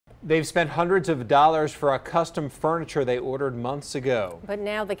They've spent hundreds of dollars for a custom furniture they ordered months ago. But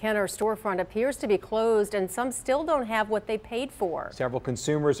now the Kenner storefront appears to be closed and some still don't have what they paid for. Several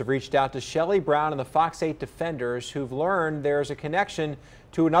consumers have reached out to Shelly Brown and the Fox 8 Defenders, who've learned there's a connection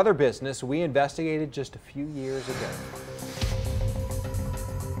to another business we investigated just a few years ago.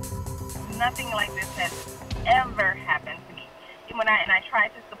 Nothing like this has ever happened to me. When I tried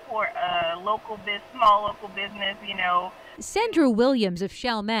to support a small local business, you know. Sandra Williams of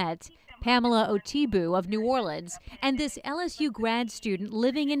Chalmette, Pamela Otibu of New Orleans, and this LSU grad student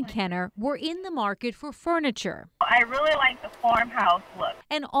living in Kenner were in the market for furniture. I really like the farmhouse look.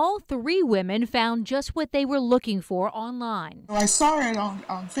 And all three women found just what they were looking for online. I saw it on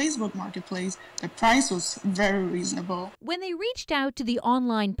Facebook Marketplace. The price was very reasonable. When they reached out to the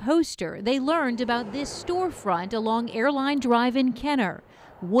online poster, they learned about this storefront along Airline Drive in Kenner.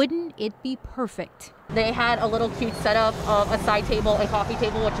 Wouldn't it be perfect? They had a little cute setup of a side table and coffee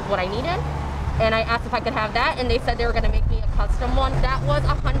table, which is what I needed. And I asked if I could have that, and they said they were going to make me a custom one. That was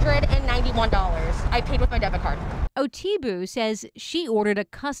 $191. I paid with my debit card. Otibu says she ordered a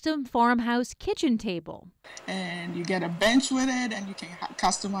custom farmhouse kitchen table. And you get a bench with it, and you can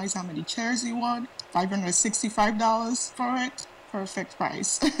customize how many chairs you want. $565 for it. Perfect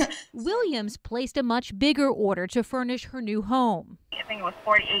price. Williams placed a much bigger order to furnish her new home. I think it was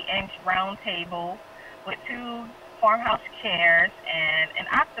 48-inch round table with 2 farmhouse chairs and an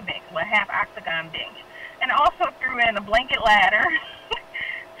octabench, a half octagon bench. And I also threw in a blanket ladder,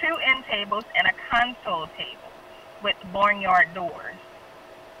 2 end tables, and a console table with barnyard doors.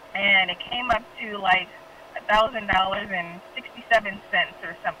 And it came up to like $1,000.67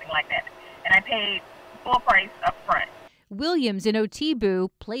 or something like that. And I paid full price up front. Williams and Otibu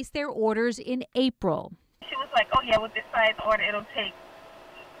placed their orders in April. She was like, oh yeah, with this size order, it'll take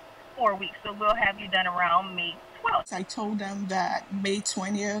 4 weeks, so we'll have you done around May 12th. I told them that May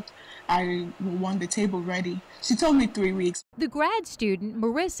 20th, I want the table ready. She told me 3 weeks. The grad student,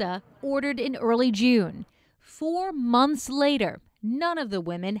 Marissa, ordered in early June. 4 months later, none of the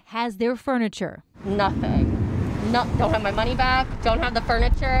women has their furniture. Nothing. No, don't have my money back, don't have the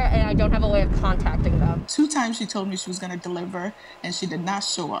furniture, and I don't have a way of contacting them. 2 times she told me she was going to deliver, and she did not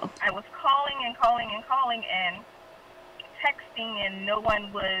show up. I was calling and texting, and no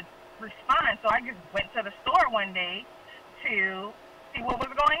one would respond. So I just went to the store one day to see what was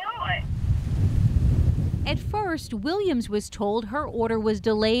going on. At first, Williams was told her order was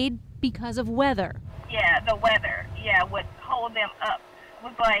delayed because of weather. Yeah, the weather, would hold them up. It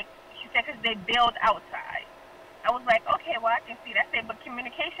was like, she said, because they build outside. I was like, okay, well, I can see that. I said, but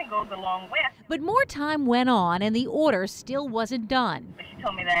communication goes a long way. But more time went on, and the order still wasn't done. But she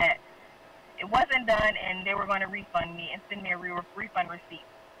told me that it wasn't done, and they were going to refund me and send me a refund receipt.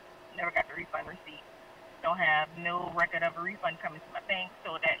 Never got the refund receipt. Don't have no record of a refund coming to my bank,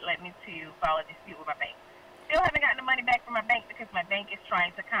 so that led me to file a dispute with my bank. Still haven't gotten the money back from my bank because my bank is trying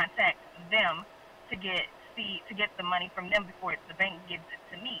to contact them to get the money from them before the bank gives it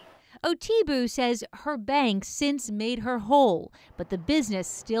to me. Otibu says her bank since made her whole, but the business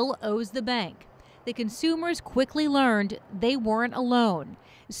still owes the bank. The consumers quickly learned they weren't alone.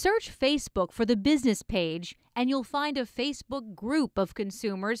 Search Facebook for the business page, and you'll find a Facebook group of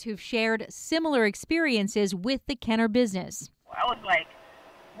consumers who've shared similar experiences with the Kenner business. I was like,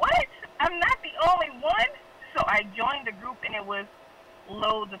 what? I'm not the only one? So I joined the group, and it was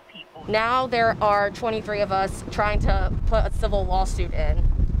loads of people. Now there are 23 of us trying to put a civil lawsuit in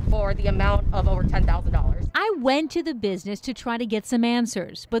for the amount of over $10,000. I went to the business to try to get some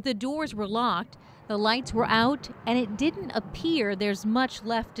answers, but the doors were locked, the lights were out, and it didn't appear there's much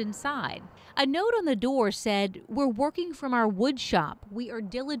left inside. A note on the door said, "We're working from our wood shop. We are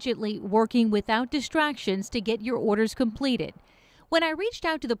diligently working without distractions to get your orders completed." When I reached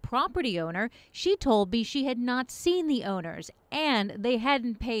out to the property owner, she told me she had not seen the owners and they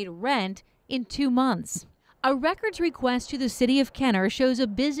hadn't paid rent in 2 months. A records request to the city of Kenner shows a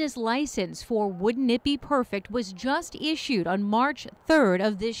business license for Wouldn't It Be Perfect was just issued on March 3rd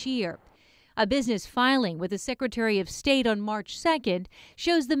of this year. A business filing with the Secretary of State on March 2nd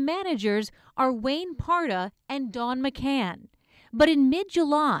shows the managers are Wayne Parda and Dawn McCann. But in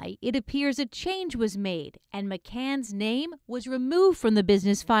mid-July, it appears a change was made and McCann's name was removed from the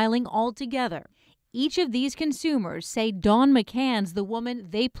business filing altogether. Each of these consumers say Dawn McCann's the woman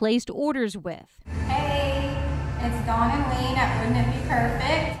they placed orders with. Hey, it's Dawn and Wayne at Wouldn't It Be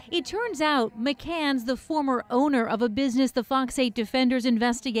Perfect? It turns out McCann's the former owner of a business the Fox 8 Defenders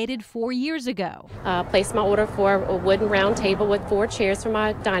investigated 4 years ago. Placed my order for a wooden round table with 4 chairs for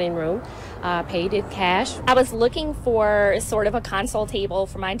my dining room. Paid in cash. I was looking for sort of a console table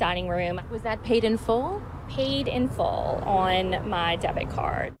for my dining room. Was that paid in full? Paid in full on my debit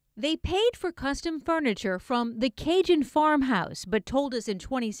card. They paid for custom furniture from the Cajun Farmhouse, but told us in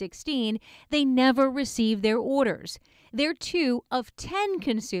 2016 they never received their orders. They're 2 of 10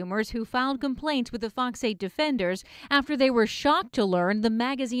 consumers who filed complaints with the Fox 8 Defenders after they were shocked to learn the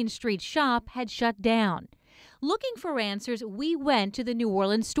Magazine Street shop had shut down. Looking for answers, we went to the New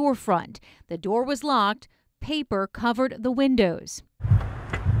Orleans storefront. The door was locked. Paper covered the windows.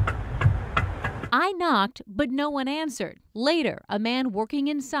 I knocked, but no one answered. Later, a man working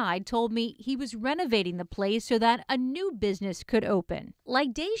inside told me he was renovating the place so that a new business could open.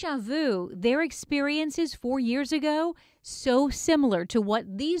 Like deja vu, their experiences 4 years ago, so similar to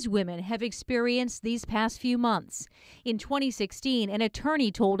what these women have experienced these past few months. In 2016, an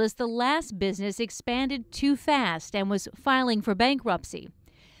attorney told us the last business expanded too fast and was filing for bankruptcy.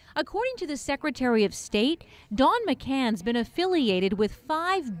 According to the Secretary of State, Dawn McCann's been affiliated with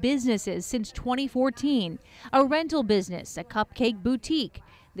 5 businesses since 2014, a rental business, a cupcake boutique,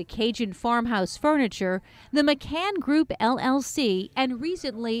 the Cajun Farmhouse Furniture, the McCann Group LLC, and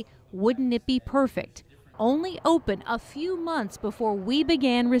recently, Wouldn't It Be Perfect, only open a few months before we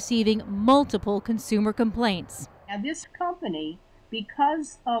began receiving multiple consumer complaints. Now, this company,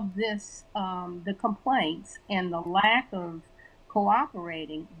 because of this, the complaints and the lack of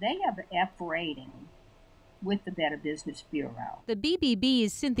cooperating, they have an F rating with the Better Business Bureau. The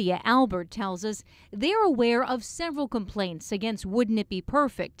BBB's Cynthia Albert tells us they're aware of several complaints against Wouldn't It Be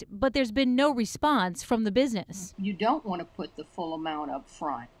Perfect, but there's been no response from the business. You don't want to put the full amount up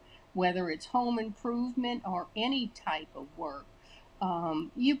front, whether it's home improvement or any type of work.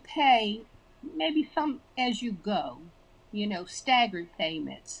 You pay maybe some as you go, staggered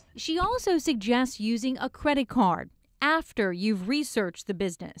payments. She also suggests using a credit card after you've researched the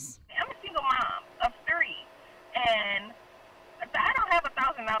business. I'm a single mom of 3, and I don't have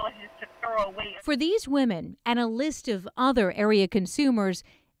 $1,000 just to throw away. For these women and a list of other area consumers,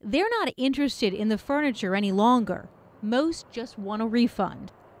 they're not interested in the furniture any longer. Most just want a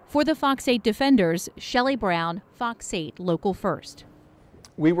refund. For the Fox 8 Defenders, Shelley Brown, Fox 8 Local First.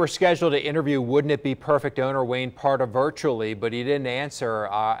 We were scheduled to interview Wouldn't It Be Perfect owner Wayne Parda virtually, but he didn't answer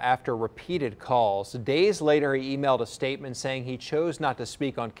after repeated calls. Days later, he emailed a statement saying he chose not to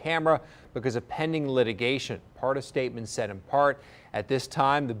speak on camera because of pending litigation. Parda's statement said in part, at this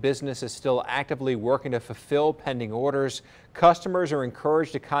time, the business is still actively working to fulfill pending orders. Customers are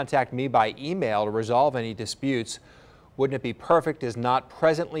encouraged to contact me by email to resolve any disputes. Wouldn't It Be Perfect is not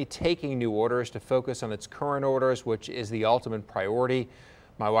presently taking new orders to focus on its current orders, which is the ultimate priority.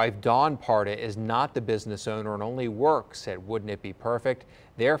 My wife, Dawn Parda, is not the business owner and only works at Wouldn't It Be Perfect,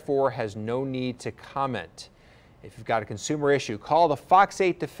 therefore has no need to comment. If you've got a consumer issue, call the Fox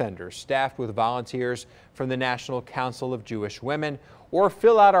 8 Defenders, staffed with volunteers from the National Council of Jewish Women, or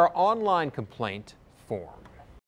fill out our online complaint form.